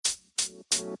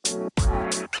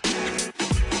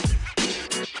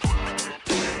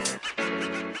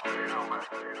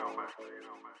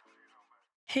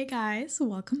Hey guys,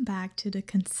 welcome back to the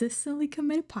Consistently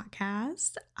Committed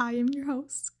podcast. I am your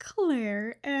host,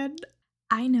 Claire, and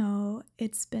I know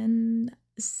it's been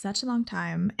such a long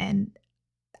time, and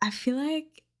I feel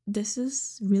like this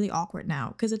is really awkward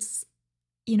now because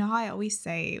how I always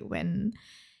say when,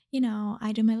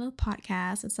 I do my little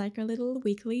podcast, it's like a little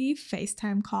weekly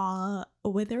FaceTime call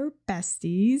with our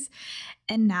besties.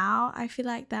 And now I feel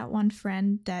like that one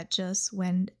friend that just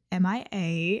went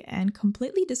MIA and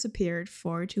completely disappeared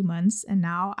for 2 months. And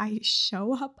now I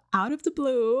show up out of the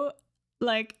blue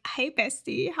like, hey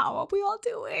bestie, how are we all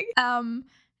doing?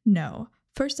 No.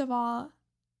 First of all,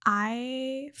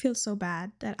 I feel so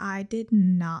bad that I did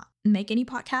not make any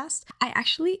podcast. I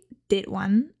actually did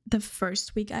one the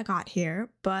first week I got here,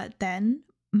 but then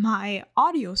my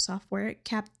audio software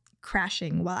kept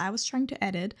crashing while I was trying to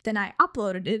edit. Then I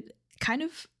uploaded it kind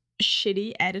of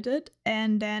shitty edited,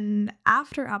 and then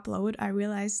after upload I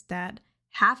realized that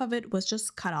half of it was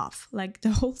just cut off, like the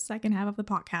whole second half of the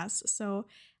podcast. So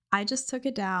I just took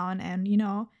it down and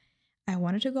I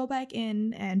wanted to go back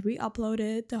in and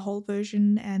re-uploaded the whole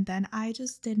version, and then I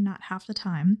just did not have the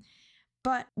time.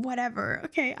 But whatever.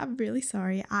 Okay, I'm really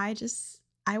sorry. I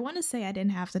want to say I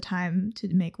didn't have the time to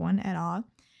make one at all.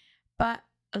 But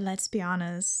let's be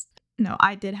honest. No,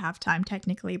 I did have time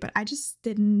technically, but I just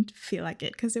didn't feel like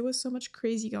it because there was so much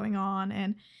crazy going on.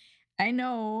 And I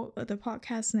know the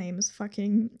podcast name is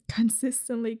fucking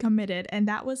Consistently Committed, and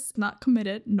that was not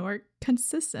committed nor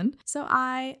consistent. So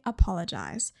I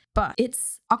apologize. But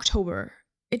it's October.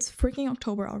 It's freaking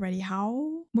October already.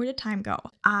 Where did time go?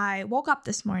 I woke up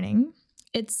this morning.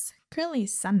 It's currently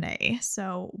Sunday,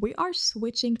 so we are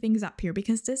switching things up here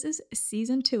because this is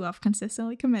season 2 of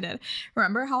Consistently Committed.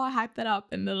 Remember how I hyped that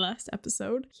up in the last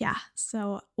episode? Yeah,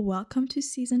 so welcome to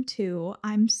season 2.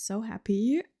 I'm so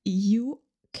happy you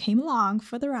came along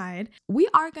for the ride. We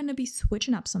are going to be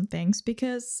switching up some things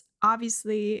because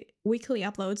obviously weekly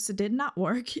uploads did not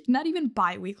work. Not even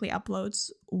bi-weekly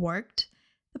uploads worked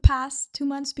the past 2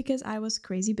 months because I was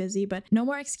crazy busy, but no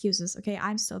more excuses, okay?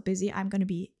 I'm still busy. I'm going to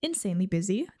be insanely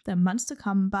busy the months to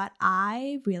come, but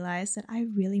I realized that I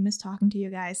really miss talking to you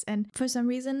guys. And for some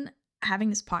reason, having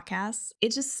this podcast,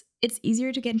 it's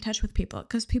easier to get in touch with people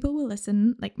because people will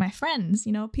listen, like my friends,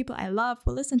 people I love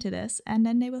will listen to this, and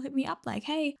then they will hit me up like,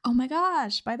 hey, oh my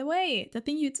gosh, by the way, the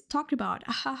thing you talked about,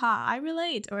 haha, I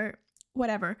relate, or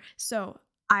whatever. So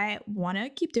I want to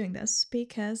keep doing this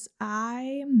because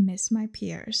I miss my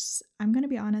peers. I'm going to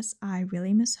be honest, I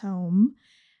really miss home.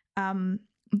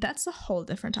 That's a whole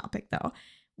different topic though.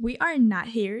 We are not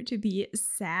here to be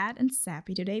sad and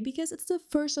sappy today because it's the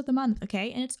first of the month,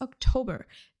 okay? And it's October.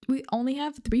 We only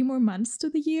have 3 more months to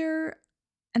the year,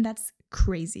 and that's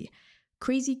crazy.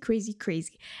 Crazy, crazy,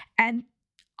 crazy. And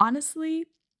honestly,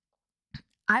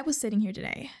 I was sitting here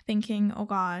today thinking, oh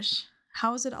gosh,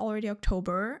 how is it already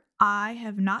October? I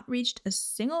have not reached a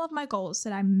single of my goals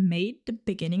that I made the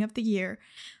beginning of the year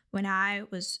when I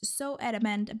was so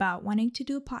adamant about wanting to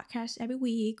do a podcast every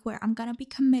week where I'm gonna be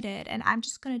committed and I'm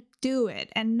just gonna do it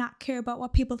and not care about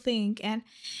what people think. And,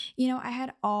 I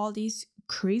had all these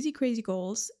crazy, crazy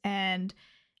goals, and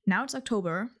now it's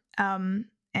October.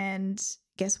 And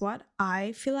guess what?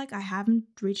 I feel like I haven't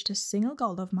reached a single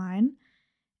goal of mine.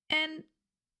 And,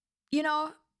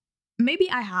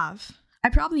 maybe I have. I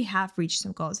probably have reached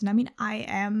some goals. And I mean, I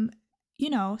am,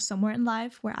 somewhere in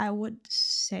life where I would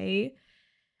say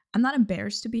I'm not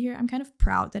embarrassed to be here. I'm kind of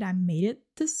proud that I made it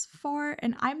this far.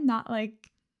 And I'm not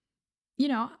like,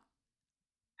 I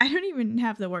don't even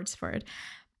have the words for it.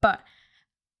 But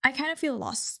I kind of feel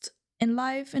lost in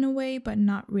life in a way, but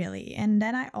not really. And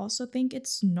then I also think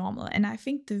it's normal. And I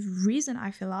think the reason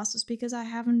I feel lost is because I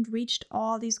haven't reached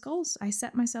all these goals I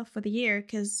set myself for the year,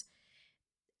 because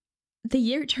the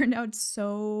year turned out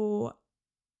so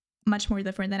much more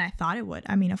different than I thought it would.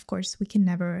 I mean, of course, we can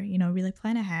never, really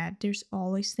plan ahead. There's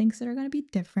always things that are going to be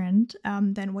different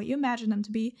than what you imagine them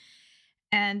to be.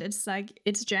 And it's like,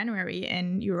 it's January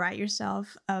and you write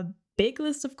yourself a big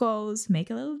list of goals,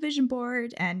 make a little vision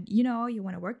board, and, you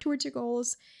want to work towards your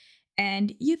goals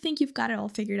and you think you've got it all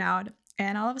figured out.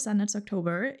 And all of a sudden it's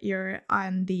October. You're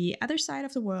on the other side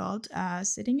of the world,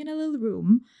 sitting in a little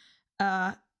room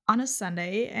on a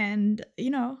Sunday, and,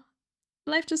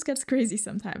 life just gets crazy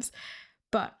sometimes.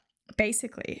 But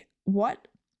basically, what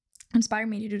inspired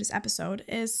me to do this episode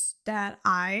is that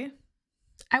I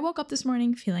woke up this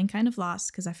morning feeling kind of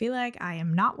lost because I feel like I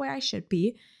am not where I should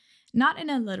be. Not in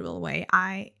a literal way.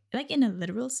 In a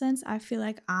literal sense, I feel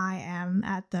like I am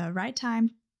at the right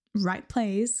time, right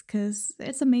place, because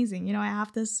it's amazing. I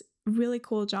have this really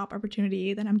cool job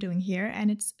opportunity that I'm doing here, and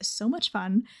it's so much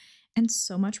fun and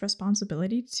so much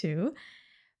responsibility too.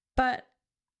 But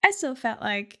I still felt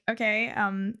like, okay,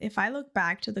 if I look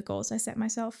back to the goals I set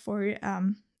myself for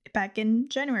back in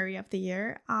January of the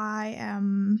year, I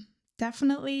am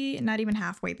definitely not even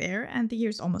halfway there, and the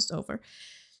year's almost over.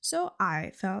 So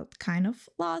I felt kind of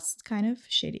lost, kind of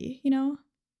shitty,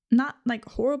 Not like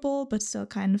horrible, but still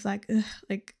kind of like, ugh,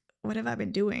 like, what have I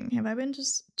been doing? Have I been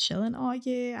just chilling all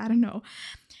year? I don't know.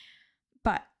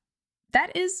 But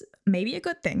that is maybe a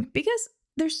good thing because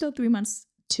there's still 3 months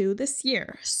to this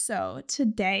year. So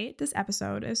today, this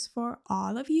episode is for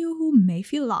all of you who may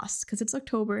feel lost because it's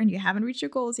October and you haven't reached your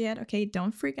goals yet. Okay,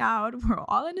 don't freak out. We're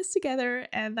all in this together.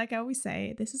 And like I always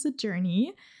say, this is a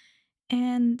journey.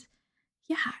 And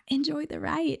yeah, enjoy the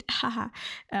ride. Haha.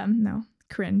 No,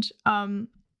 cringe.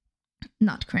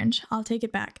 Not cringe. I'll take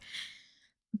it back.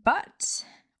 But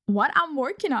what I'm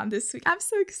working on this week, I'm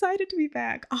so excited to be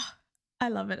back. Oh, I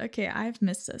love it. Okay, I've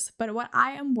missed this. But what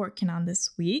I am working on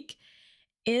this week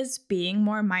is being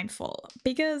more mindful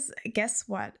because guess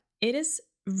what? It is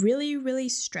really, really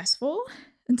stressful.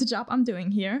 The job I'm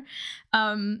doing here.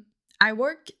 I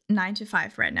work 9 to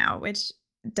 5 right now, which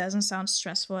doesn't sound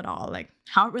stressful at all. Like,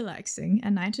 how relaxing,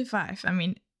 a 9 to 5. I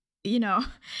mean,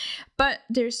 but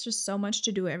there's just so much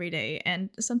to do every day. And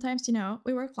sometimes,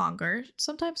 we work longer,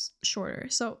 sometimes shorter.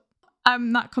 So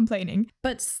I'm not complaining.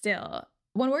 But still,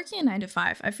 when working a 9 to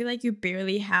 5, I feel like you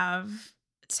barely have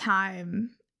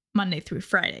time Monday through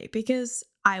Friday because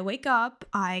I wake up,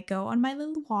 I go on my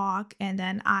little walk, and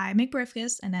then I make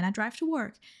breakfast, and then I drive to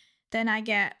work. Then I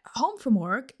get home from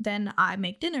work, then I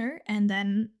make dinner, and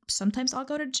then sometimes I'll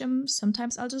go to gym,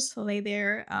 sometimes I'll just lay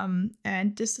there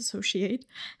and disassociate.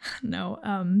 No,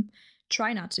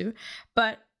 try not to.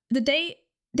 But the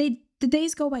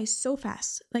days go by so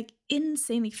fast, like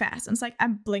insanely fast. And it's like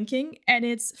I'm blinking and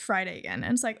it's Friday again.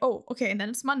 And it's like, oh, okay, and then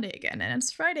it's Monday again, and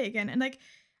it's Friday again. And like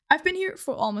I've been here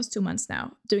for almost 2 months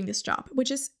now doing this job,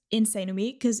 which is insane to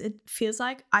me because it feels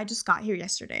like I just got here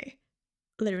yesterday.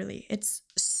 Literally, it's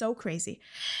so crazy.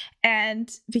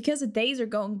 And because the days are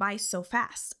going by so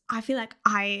fast, I feel like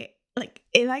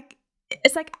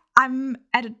it's like I'm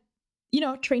at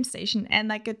a train station and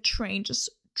like a train just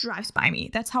drives by me.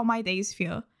 That's how my days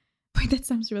feel. Wait, that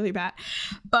sounds really bad.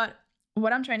 But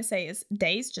what I'm trying to say is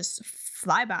days just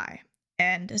fly by.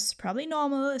 And it's probably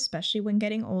normal, especially when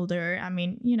getting older. I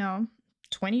mean,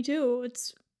 22,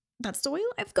 that's the way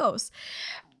life goes.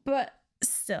 But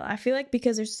still, I feel like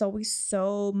because there's always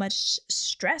so much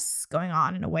stress going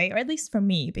on in a way, or at least for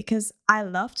me, because I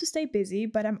love to stay busy,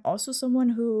 but I'm also someone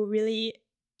who really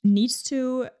needs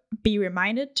to be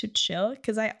reminded to chill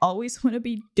because I always want to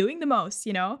be doing the most,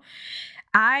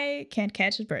 I can't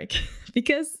catch a break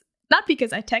not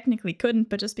because I technically couldn't,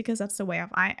 but just because that's the way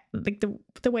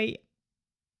the way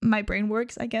my brain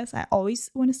works, I guess. I always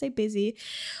want to stay busy,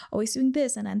 always doing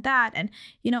this and then that, and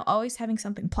always having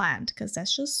something planned because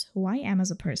that's just who I am as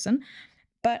a person.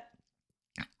 But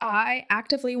I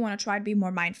actively want to try to be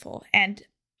more mindful and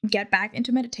get back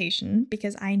into meditation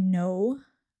because I know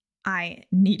I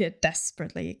need it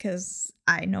desperately because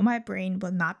I know my brain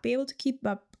will not be able to keep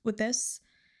up with this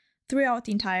throughout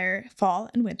the entire fall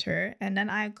and winter, and then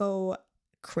I go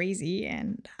crazy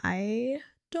and I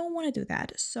don't want to do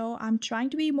that. So I'm trying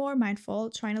to be more mindful,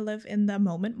 trying to live in the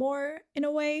moment more in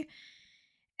a way.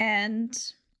 And,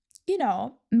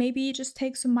 maybe just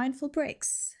take some mindful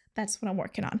breaks. That's what I'm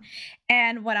working on.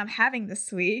 And what I'm having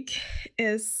this week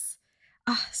is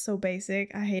so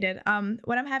basic. I hate it.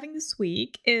 What I'm having this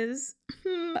week is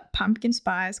pumpkin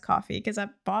spice coffee because I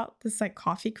bought this like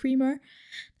coffee creamer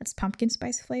that's pumpkin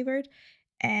spice flavored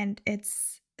and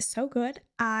it's so good.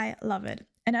 I love it.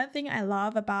 Another thing I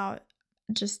love about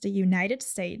just the United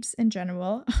States in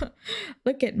general,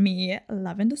 look at me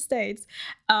loving the States,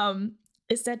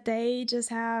 is that they just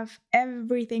have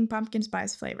everything pumpkin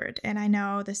spice flavored. And I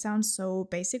know this sounds so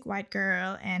basic white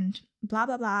girl and blah,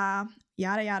 blah, blah,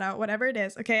 yada, yada, whatever it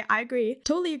is. Okay, I agree,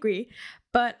 totally agree.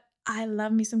 But I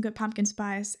love me some good pumpkin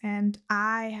spice and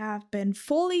I have been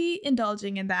fully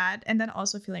indulging in that and then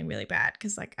also feeling really bad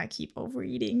because like I keep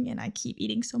overeating and I keep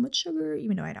eating so much sugar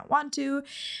even though I don't want to.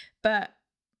 But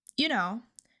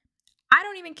I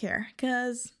don't even care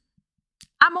because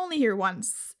I'm only here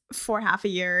once for half a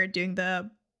year doing the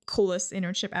coolest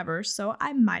internship ever. So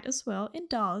I might as well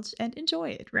indulge and enjoy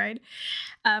it, right?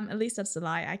 At least that's the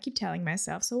lie I keep telling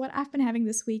myself. So what I've been having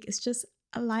this week is just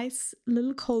a nice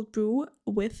little cold brew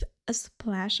with a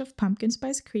splash of pumpkin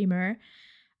spice creamer.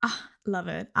 Love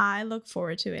it. I look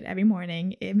forward to it every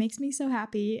morning. It makes me so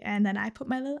happy. And then I put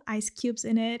my little ice cubes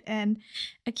in it and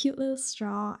a cute little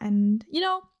straw. And,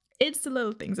 It's the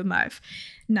little things in life.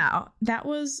 Now, that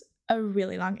was a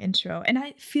really long intro, and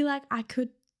I feel like I could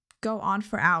go on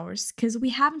for hours because we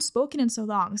haven't spoken in so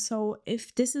long. So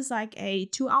if this is like a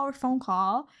 2 hour phone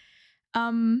call,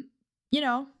 um, you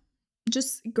know,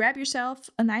 just grab yourself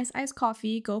a nice iced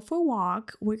coffee, go for a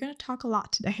walk. We're gonna talk a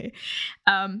lot today.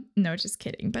 No, just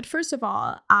kidding. But first of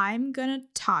all, I'm gonna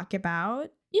talk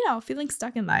about, feeling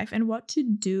stuck in life and what to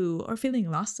do, or feeling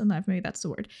lost in life, maybe that's the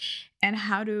word, and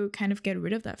how to kind of get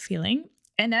rid of that feeling.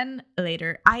 And then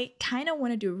later, I kind of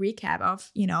want to do a recap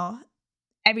of,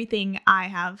 everything I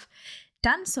have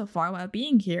done so far while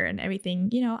being here and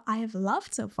everything, I have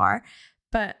loved so far.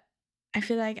 But I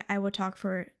feel like I would talk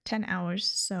for 10 hours.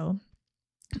 So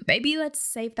maybe let's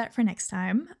save that for next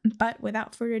time. But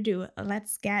without further ado,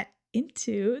 let's get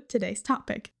into today's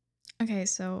topic. Okay,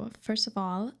 so first of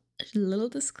all, a little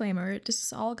disclaimer, this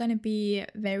is all going to be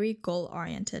very goal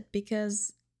oriented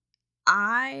because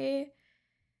I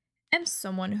am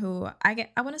someone who I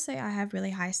want to say I have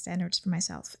really high standards for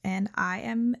myself, and I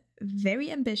am very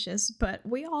ambitious, but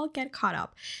we all get caught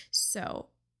up. So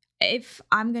if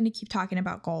I'm going to keep talking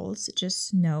about goals,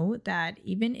 just know that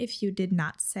even if you did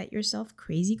not set yourself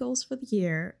crazy goals for the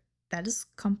year, that is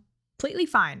completely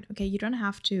fine. Okay, you don't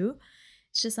have to.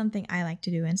 It's just something I like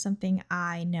to do and something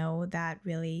I know that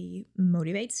really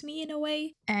motivates me in a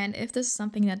way. And if this is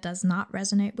something that does not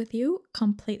resonate with you,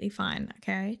 completely fine.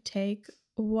 Okay, take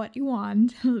what you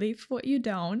want, leave what you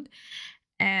don't.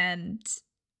 And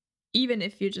even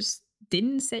if you just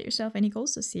didn't set yourself any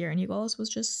goals this year and your goals was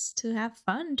just to have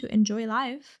fun, to enjoy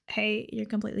life, hey, you're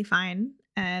completely fine.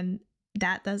 And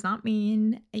that does not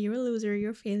mean you're a loser,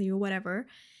 you're a failure, whatever.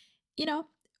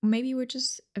 Maybe we're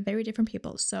just very different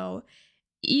people. So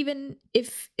even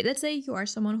if, let's say you are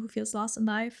someone who feels lost in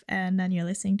life and then you're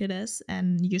listening to this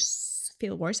and you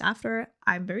feel worse after,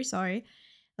 I'm very sorry.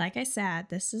 Like I said,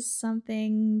 this is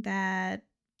something that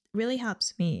really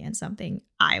helps me and something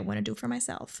I want to do for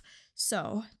myself.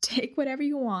 So take whatever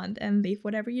you want and leave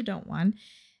whatever you don't want.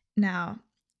 Now,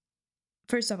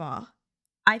 first of all,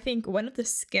 I think one of the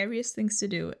scariest things to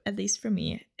do, at least for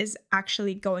me, is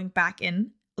actually going back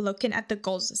in, looking at the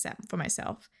goals I set for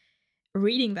myself,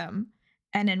 reading them,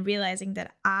 and then realizing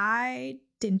that I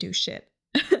didn't do shit.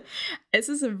 This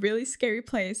is a really scary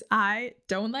place. I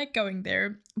don't like going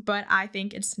there, but I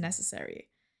think it's necessary.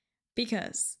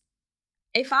 Because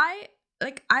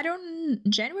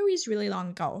January is really long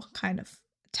ago, kind of.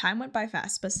 Time went by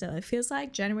fast, but still, it feels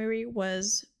like January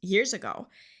was years ago.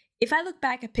 If I look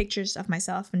back at pictures of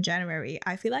myself in January,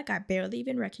 I feel like I barely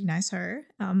even recognize her.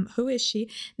 Who is she?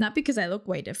 Not because I look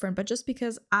way different, but just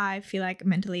because I feel like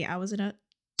mentally I was in a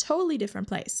totally different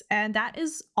place. And that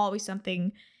is always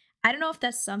something, I don't know if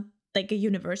that's like a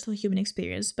universal human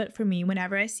experience, but for me,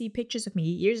 whenever I see pictures of me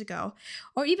years ago,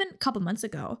 or even a couple months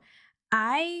ago,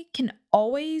 I can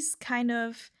always kind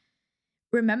of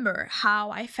remember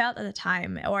how I felt at the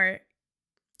time, or,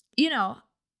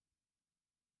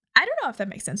 I don't know if that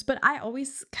makes sense, but I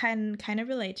always can kind of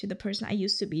relate to the person I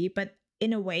used to be, but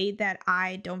in a way that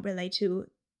I don't relate to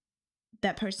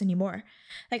that person anymore.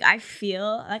 Like I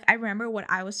feel like I remember what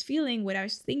I was feeling, what I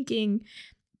was thinking,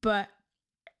 but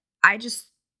I just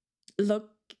look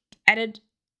at it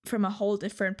from a whole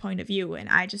different point of view, and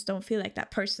I just don't feel like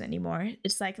that person anymore.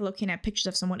 It's like looking at pictures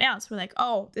of someone else. We're like,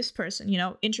 oh, this person,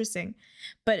 interesting,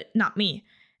 but not me.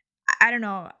 I don't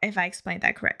know if I explained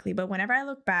that correctly, but whenever I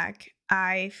look back,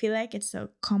 I feel like it's a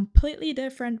completely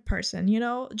different person.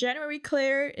 January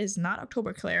Claire is not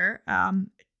October Claire.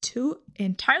 Two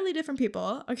entirely different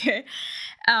people, okay?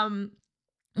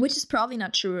 Which is probably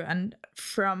not true. And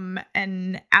from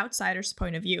an outsider's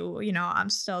point of view, I'm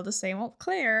still the same old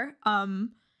Claire.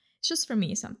 It's just for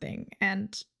me something.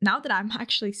 And now that I'm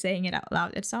actually saying it out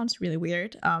loud, it sounds really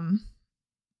weird.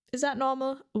 Is that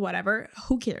normal? Whatever.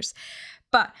 Who cares?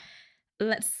 But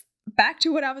let's back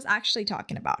to what I was actually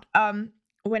talking about.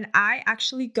 When I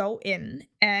actually go in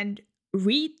and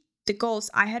read the goals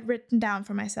I had written down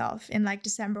for myself in like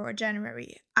December or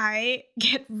January, I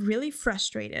get really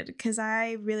frustrated because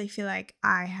I really feel like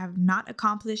I have not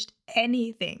accomplished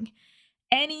anything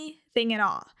at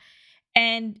all.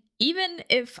 And even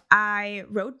if I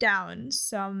wrote down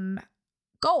some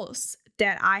goals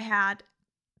that I had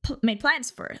made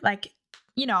plans for, like,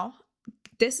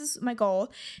 this is my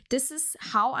goal, this is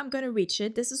how I'm going to reach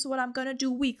it, this is what I'm going to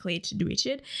do weekly to reach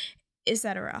it,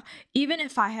 etc. Even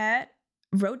if I had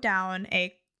wrote down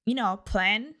a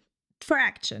plan for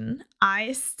action,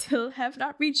 I still have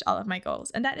not reached all of my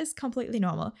goals, and that is completely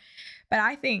normal. But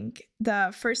I think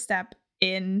the first step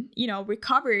in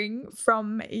recovering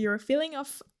from your feeling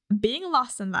of being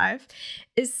lost in life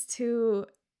is to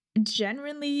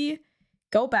genuinely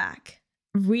go back,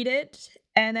 read it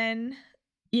and then,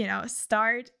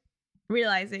 start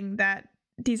realizing that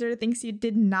these are the things you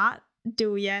did not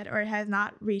do yet or has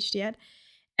not reached yet.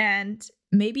 And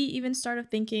maybe even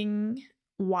start thinking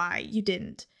why you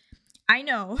didn't. I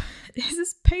know this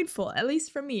is painful, at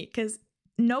least for me, because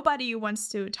nobody wants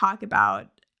to talk about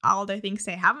all the things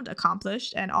they haven't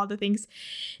accomplished and all the things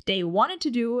they wanted to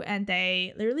do and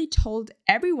they literally told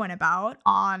everyone about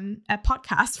on a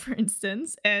podcast, for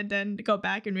instance, and then go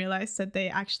back and realize that they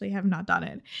actually have not done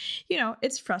it.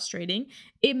 It's frustrating.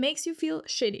 It makes you feel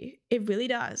shitty. It really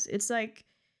does. It's like,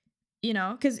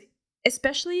 because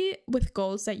especially with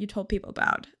goals that you told people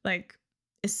about, like,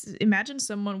 imagine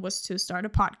someone was to start a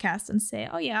podcast and say,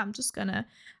 oh yeah, I'm just gonna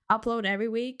upload every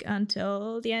week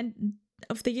until the end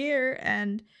of the year,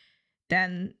 and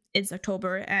then it's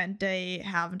October and they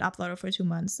haven't uploaded for 2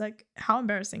 months. Like, how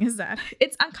embarrassing is that?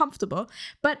 It's uncomfortable,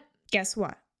 but guess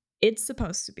what? It's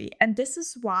supposed to be. And this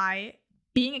is why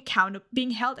being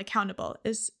held accountable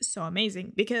is so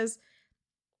amazing, because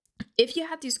if you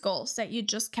had these goals that you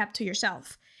just kept to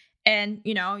yourself and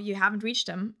you haven't reached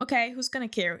them, okay, who's gonna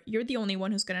care? You're the only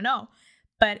one who's gonna know.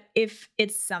 But if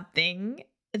it's something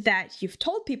that you've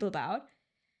told people about,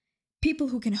 people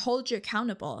who can hold you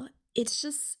accountable, it's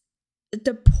just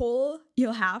the pull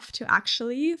you'll have to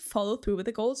actually follow through with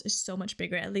the goals is so much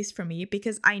bigger, at least for me,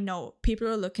 because I know people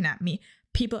are looking at me.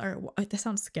 That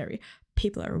sounds scary.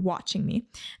 People are watching me.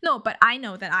 No, but I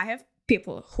know that I have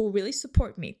people who really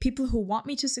support me, people who want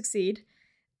me to succeed,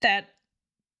 that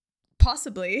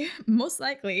possibly, most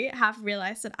likely, have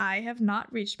realized that I have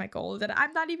not reached my goal, that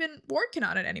I'm not even working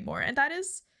on it anymore. And that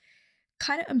is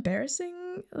kind of embarrassing.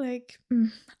 Like,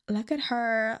 look at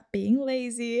her being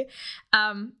lazy.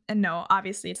 And no,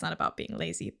 obviously it's not about being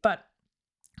lazy,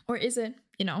 or is it?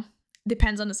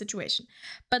 Depends on the situation.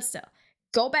 But still,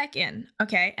 go back in,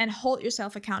 okay, and hold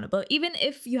yourself accountable. Even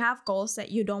if you have goals that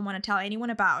you don't want to tell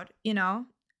anyone about,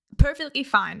 perfectly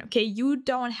fine, okay? You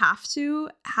don't have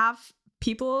to have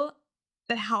people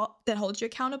that hold you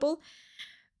accountable.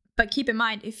 But keep in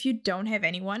mind, if you don't have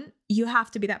anyone, you have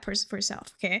to be that person for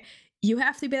yourself, okay? You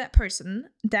have to be that person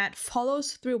that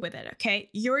follows through with it, okay?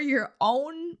 You're your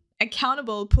own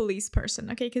accountable police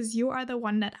person, okay? Because you are the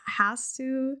one that has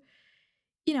to,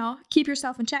 keep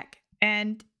yourself in check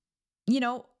and,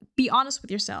 be honest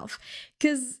with yourself.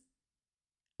 Because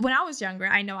when I was younger,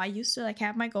 I know I used to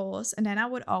have my goals, and then I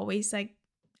would always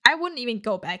I wouldn't even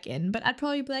go back in, but I'd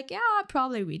probably be like, yeah, I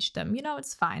probably reached them.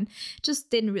 It's fine.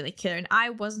 Just didn't really care. And I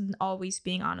wasn't always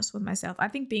being honest with myself. I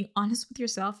think being honest with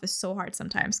yourself is so hard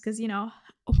sometimes because,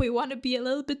 we want to be a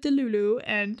little bit delulu.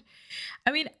 And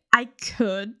I mean, I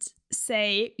could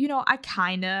say, I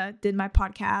kind of did my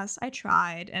podcast. I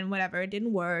tried and whatever. It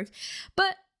didn't work.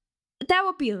 But that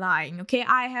would be lying, okay?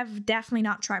 I have definitely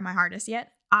not tried my hardest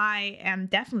yet. I am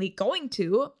definitely going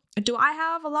to. Do I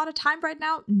have a lot of time right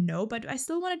now? No, but I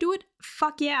still want to do it?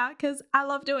 Fuck yeah, because I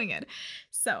love doing it.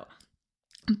 So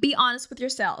be honest with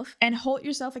yourself and hold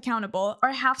yourself accountable, or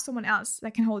have someone else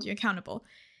that can hold you accountable.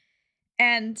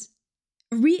 And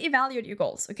reevaluate your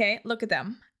goals, okay? Look at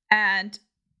them and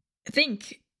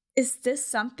think, is this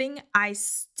something I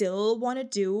still want to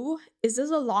do? Is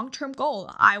this a long-term goal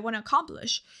I want to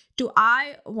accomplish? Do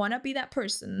I want to be that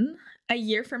person a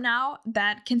year from now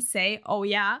that can say, oh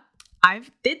yeah,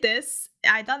 I've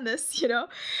done this,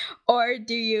 Or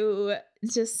do you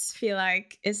just feel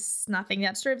like it's nothing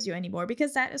that serves you anymore?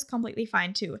 Because that is completely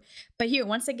fine too. But here,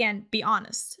 once again, be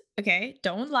honest, okay?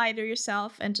 Don't lie to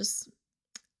yourself and just,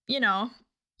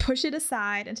 push it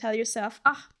aside and tell yourself,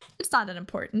 it's not that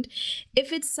important.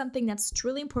 If it's something that's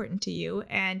truly important to you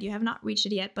and you have not reached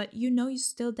it yet, but you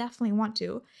still definitely want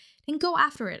to, then go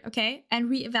after it, okay?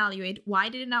 And reevaluate, why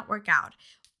did it not work out?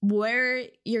 Were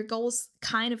your goals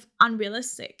kind of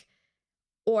unrealistic?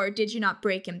 Or did you not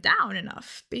break them down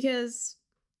enough? Because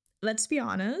let's be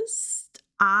honest,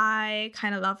 I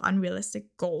kind of love unrealistic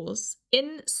goals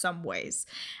in some ways.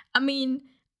 I mean,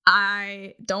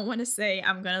 I don't want to say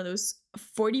I'm going to lose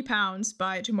 40 pounds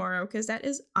by tomorrow because that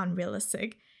is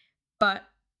unrealistic. But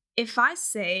if I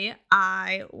say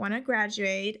I want to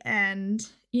graduate and,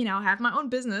 have my own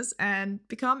business and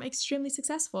become extremely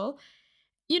successful,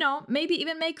 maybe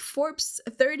even make Forbes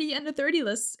 30 under 30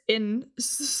 lists in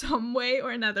some way or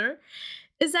another.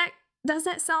 Does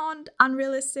that sound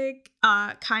unrealistic?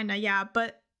 Kinda, yeah,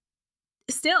 but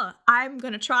still, I'm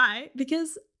gonna try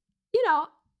because,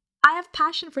 I have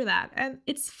passion for that and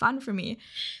it's fun for me.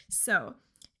 So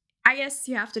I guess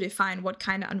you have to define what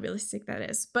kind of unrealistic that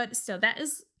is. But still, that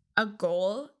is a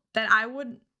goal that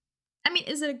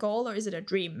is it a goal or is it a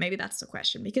dream? Maybe that's the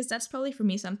question, because that's probably for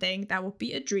me something that would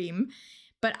be a dream.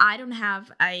 but I don't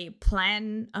have a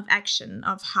plan of action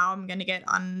of how I'm gonna get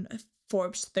on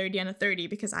Forbes 30 under 30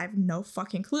 because I have no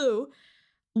fucking clue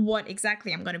what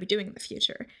exactly I'm gonna be doing in the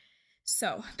future.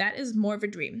 So that is more of a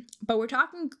dream. But we're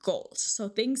talking goals. So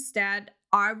things that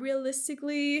are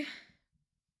realistically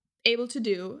able to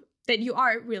do, that you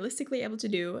are realistically able to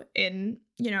do in,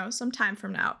 some time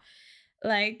from now.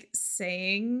 Like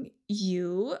saying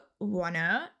you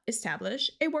wanna establish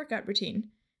a workout routine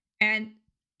and,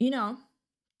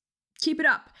 keep it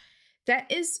up.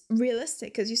 That is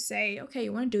realistic because you say, okay,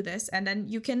 you want to do this, and then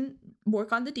you can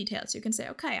work on the details. You can say,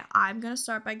 okay, I'm going to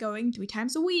start by going 3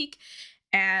 times a week,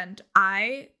 and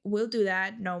I will do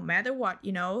that no matter what,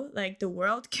 like the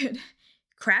world could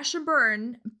crash and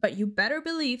burn, but you better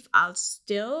believe I'll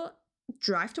still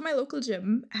drive to my local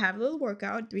gym, have a little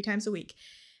workout 3 times a week.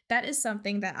 That is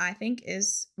something that I think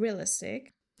is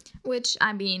realistic, which,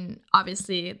 I mean,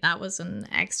 obviously that was an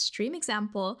extreme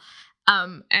example.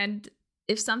 And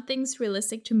if something's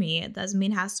realistic to me, it doesn't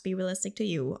mean it has to be realistic to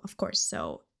you, of course.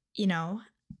 So,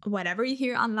 whatever you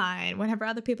hear online, whatever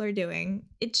other people are doing,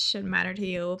 it shouldn't matter to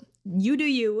you. You do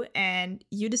you, and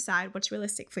you decide what's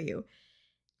realistic for you.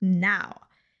 Now,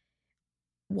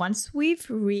 once we've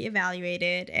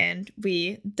reevaluated and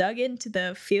we dug into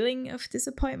the feeling of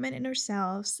disappointment in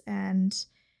ourselves and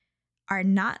are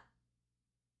not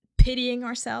pitying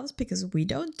ourselves, because we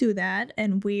don't do that,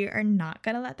 and we are not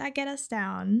gonna let that get us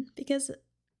down because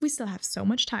we still have so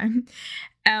much time.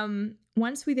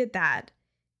 Once we did that,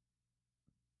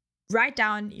 write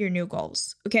down your new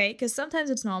goals, okay? Because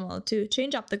sometimes it's normal to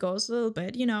change up the goals a little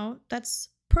bit, that's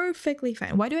perfectly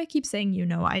fine. Why do I keep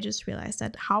saying I just realized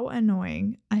that. How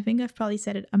annoying. I think I've probably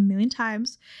said it a million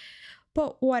times,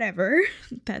 but whatever.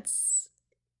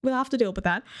 We'll have to deal with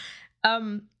that.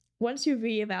 Once you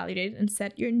reevaluate and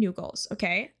set your new goals,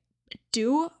 okay,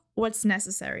 do what's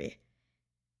necessary.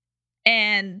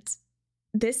 And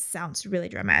this sounds really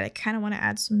dramatic. Kind of want to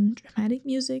add some dramatic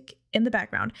music in the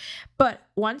background. But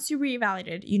once you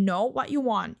reevaluate, you know what you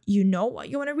want. You know what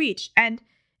you want to reach. And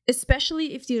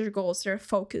especially if these are goals that are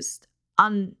focused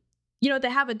on, they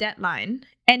have a deadline,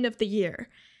 end of the year,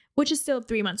 which is still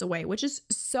 3 months away, which is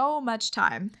so much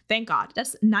time. Thank God.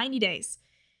 That's 90 days.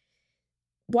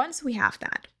 Once we have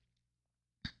that,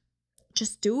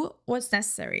 just do what's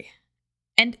necessary.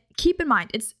 And keep in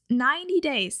mind, it's 90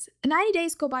 days. 90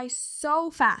 days go by so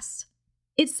fast.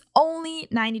 It's only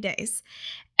 90 days.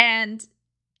 And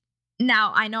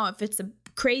now I know if it's a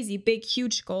crazy, big,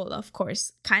 huge goal, of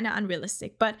course, kind of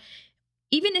unrealistic. But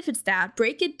even if it's that,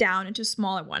 break it down into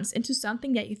smaller ones, into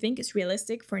something that you think is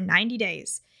realistic for 90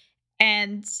 days.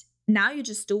 And now you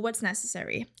just do what's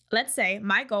necessary. Let's say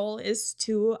my goal is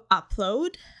to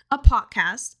upload a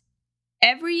podcast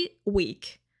every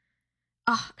week.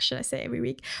 Should I say every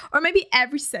week? Or maybe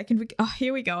every second week.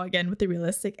 Here we go again with the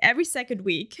realistic. Every second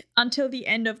week until the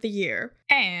end of the year.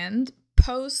 And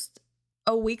post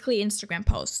a weekly Instagram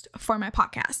post for my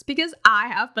podcast. Because I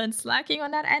have been slacking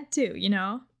on that end too,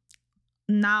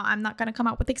 Now I'm not going to come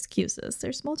up with excuses.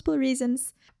 There's multiple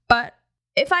reasons. But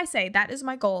if I say that is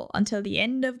my goal until the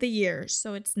end of the year,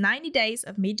 so it's 90 days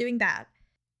of me doing that.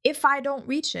 If I don't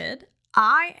reach it,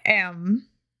 I am...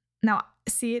 Now,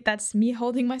 see, that's me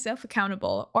holding myself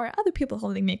accountable or other people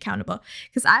holding me accountable,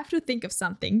 because I have to think of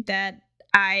something that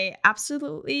I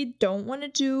absolutely don't want to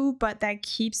do, but that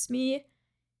keeps me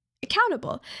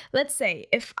accountable. Let's say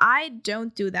if I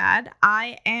don't do that,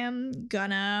 I am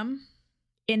gonna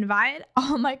invite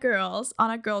all my girls on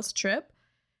a girls trip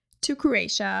to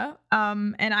Croatia,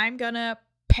 and I'm gonna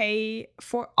pay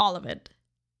for all of it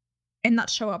and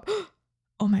not show up.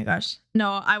 Oh my gosh.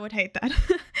 No, I would hate that.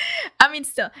 I mean,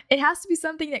 still, it has to be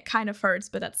something that kind of hurts,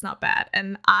 but that's not bad.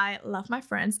 And I love my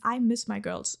friends. I miss my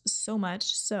girls so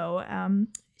much. So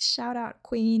shout out,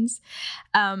 queens.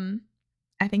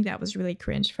 I think that was really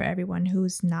cringe for everyone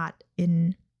who's not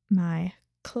in my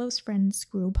close friends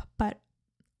group, but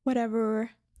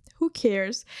whatever. Who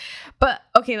cares? But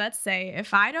okay, let's say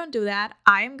if I don't do that,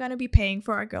 I am going to be paying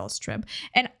for a girls trip.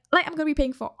 And I'm going to be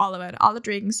paying for all of it, all the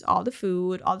drinks, all the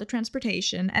food, all the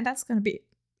transportation. And that's going to be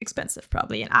expensive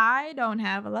probably. And I don't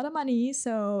have a lot of money,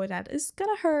 so that is going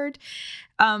to hurt.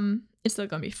 It's still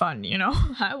going to be fun,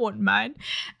 I wouldn't mind.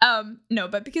 No,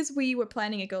 but because we were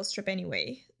planning a girls trip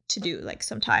anyway to do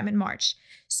sometime in March.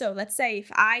 So let's say if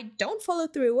I don't follow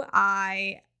through,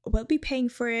 I will be paying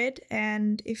for it.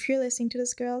 And if you're listening to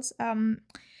this, girls,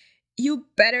 you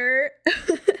better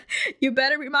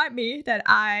remind me that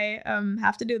I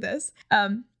have to do this.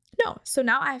 No, so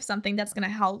now I have something that's gonna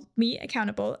help me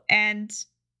accountable, and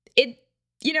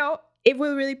it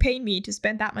will really pain me to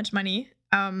spend that much money.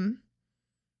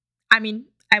 I mean,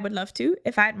 I would love to.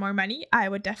 If I had more money, I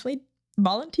would definitely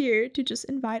volunteer to just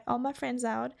invite all my friends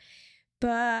out.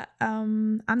 But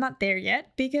I'm not there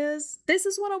yet because this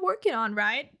is what I'm working on,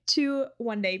 right? To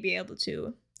one day be able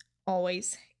to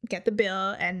always get the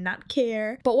bill and not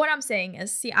care. But what I'm saying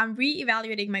is, see, I'm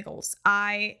reevaluating my goals.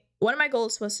 One of my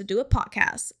goals was to do a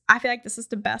podcast. I feel like this is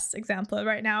the best example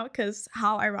right now because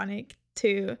how ironic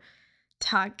to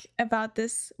talk about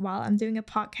this while I'm doing a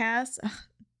podcast. Ugh,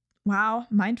 wow,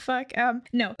 mindfuck.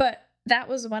 No, but that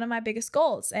was one of my biggest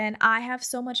goals and I have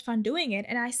so much fun doing it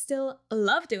and I still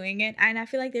love doing it and I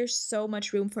feel like there's so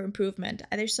much room for improvement.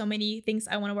 There's so many things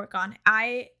I want to work on.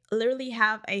 I literally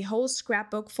have a whole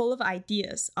scrapbook full of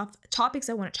ideas of topics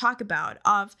I want to talk about,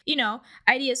 of,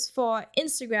 ideas for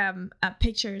Instagram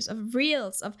pictures, of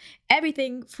reels, of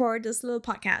everything for this little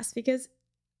podcast because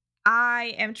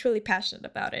I am truly passionate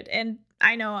about it. And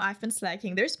I know I've been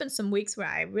slacking. There's been some weeks where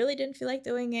I really didn't feel like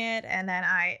doing it. And then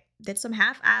I did some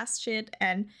half-assed shit.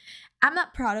 And I'm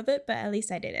not proud of it, but at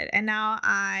least I did it. And now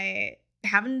I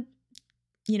haven't,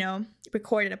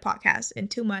 recorded a podcast in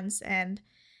 2 months. And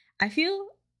I feel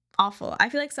awful. I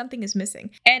feel like something is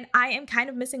missing. And I am kind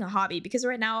of missing a hobby because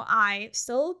right now I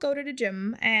still go to the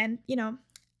gym. And,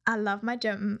 I love my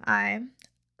gym. I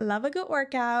love a good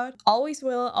workout, always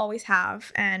will, always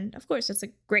have. And of course, it's a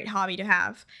great hobby to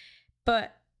have.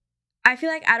 But I feel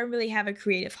like I don't really have a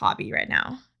creative hobby right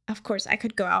now. Of course, I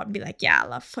could go out and be like, yeah, I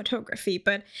love photography,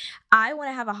 but I want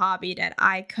to have a hobby that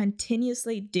I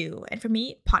continuously do. And for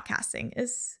me, podcasting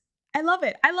I love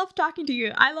it. I love talking to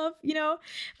you. I love,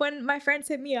 when my friends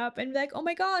hit me up and be like, oh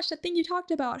my gosh, that thing you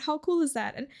talked about, how cool is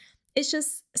that? And it's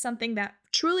just something that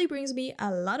truly brings me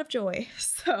a lot of joy.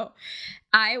 So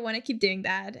I want to keep doing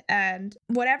that. And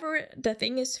whatever the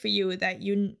thing is for you that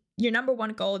your number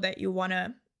one goal that you want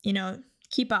to,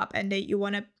 keep up and that you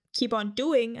want to keep on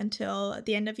doing until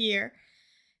the end of year,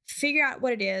 figure out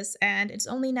what it is. And it's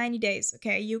only 90 days.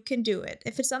 Okay. You can do it.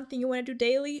 If it's something you want to do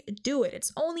daily, do it.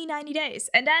 It's only 90 days.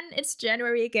 And then it's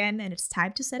January again. And it's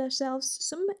time to set ourselves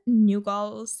some new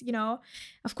goals.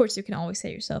 Of course, you can always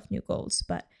set yourself new goals,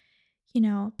 but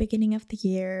beginning of the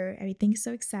year, everything's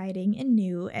so exciting and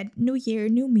new year,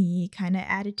 new me kind of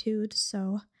attitude.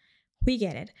 So we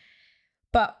get it.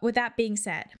 But with that being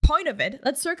said, point of it,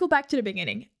 let's circle back to the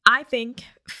beginning. I think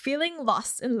feeling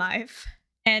lost in life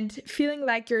and feeling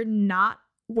like you're not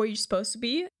where you're supposed to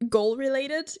be, goal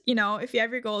related, if you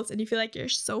have your goals and you feel like you're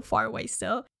so far away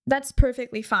still, that's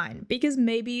perfectly fine because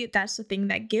maybe that's the thing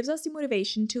that gives us the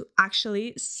motivation to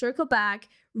actually circle back,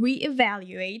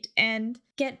 reevaluate, and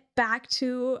get back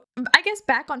to,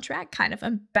 back on track kind of,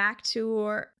 and back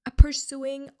to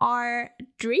pursuing our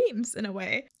dreams in a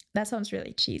way. That sounds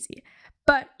really cheesy,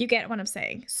 but you get what I'm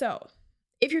saying. So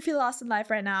if you feel lost in life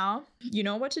right now, you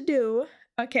know what to do.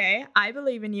 Okay, I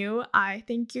believe in you. I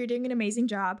think you're doing an amazing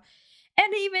job.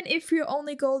 And even if your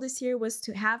only goal this year was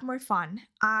to have more fun,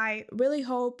 I really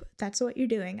hope that's what you're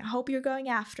doing. I hope you're going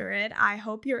after it. I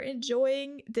hope you're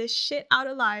enjoying this shit out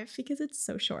of life because it's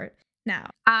so short. Now,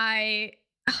 I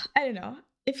don't know.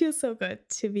 It feels so good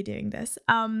to be doing this.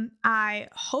 I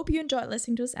hope you enjoyed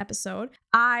listening to this episode.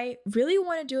 I really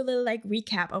want to do a little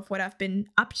recap of what I've been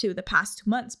up to the past 2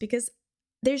 months because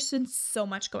there's been so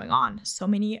much going on, so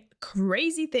many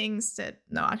crazy things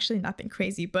actually nothing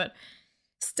crazy, but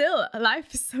still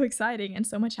life is so exciting and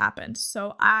so much happened.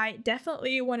 So I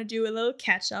definitely want to do a little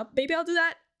catch up. Maybe I'll do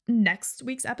that next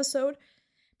week's episode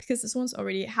because this one's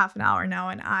already half an hour now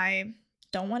and I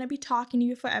don't want to be talking to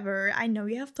you forever. I know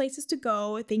you have places to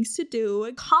go, things to do,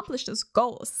 accomplish those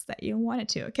goals that you wanted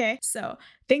to, okay? So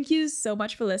thank you so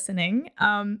much for listening.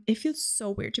 It feels so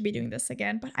weird to be doing this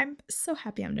again, but I'm so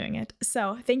happy I'm doing it.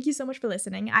 So thank you so much for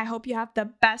listening. I hope you have the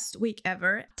best week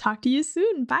ever. Talk to you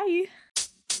soon. Bye.